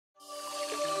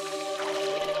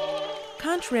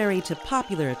Contrary to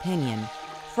popular opinion,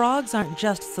 frogs aren't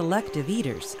just selective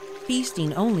eaters,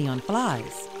 feasting only on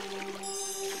flies.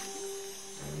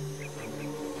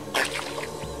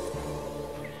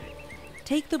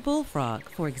 Take the bullfrog,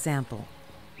 for example.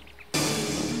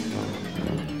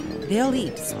 They'll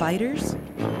eat spiders,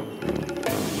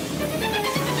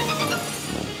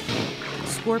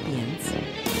 scorpions,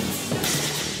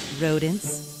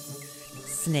 rodents,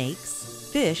 snakes,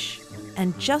 fish,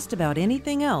 and just about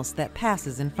anything else that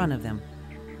passes in front of them.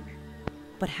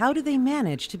 But how do they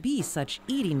manage to be such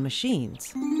eating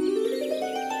machines?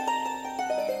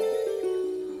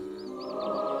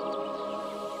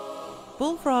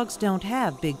 Bullfrogs don't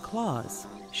have big claws,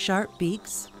 sharp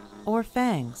beaks, or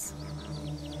fangs.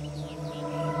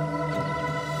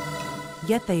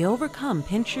 Yet they overcome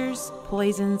pinchers,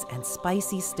 poisons, and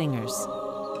spicy stingers.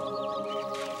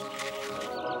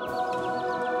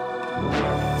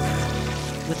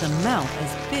 With a mouth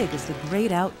as big as the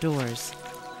great outdoors.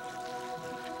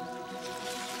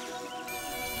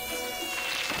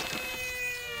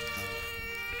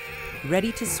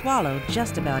 Ready to swallow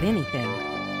just about anything.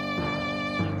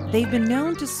 They've been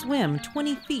known to swim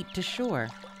 20 feet to shore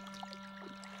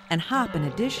and hop an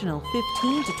additional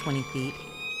 15 to 20 feet,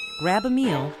 grab a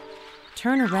meal,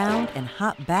 turn around, and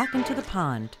hop back into the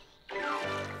pond.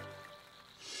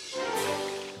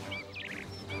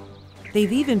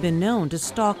 They've even been known to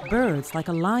stalk birds like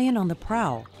a lion on the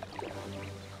prowl.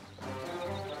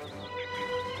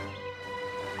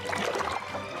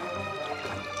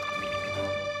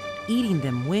 Eating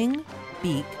them wing,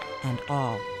 beak, and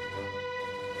all.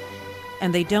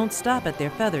 And they don't stop at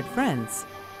their feathered friends.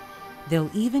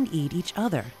 They'll even eat each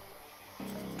other.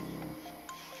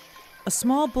 A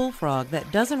small bullfrog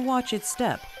that doesn't watch its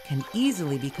step can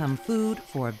easily become food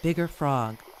for a bigger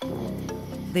frog.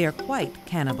 They are quite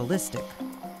cannibalistic.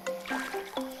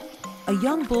 A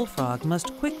young bullfrog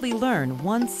must quickly learn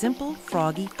one simple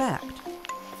froggy fact.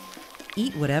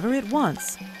 Eat whatever it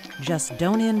wants, just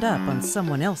don't end up on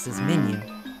someone else's menu.